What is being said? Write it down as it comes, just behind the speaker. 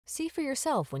See for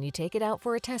yourself when you take it out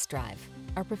for a test drive.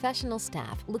 Our professional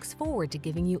staff looks forward to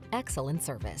giving you excellent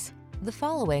service. The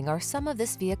following are some of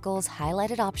this vehicle's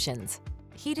highlighted options: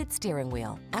 heated steering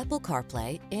wheel, Apple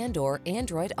CarPlay and/or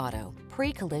Android Auto,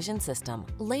 pre-collision system,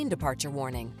 lane departure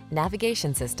warning,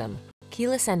 navigation system,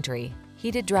 keyless entry,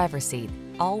 heated driver's seat,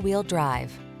 all-wheel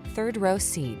drive, third row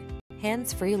seat,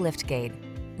 hands-free liftgate.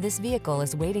 This vehicle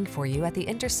is waiting for you at the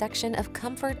intersection of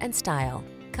comfort and style.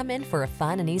 Come in for a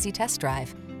fun and easy test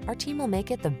drive. Our team will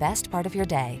make it the best part of your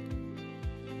day.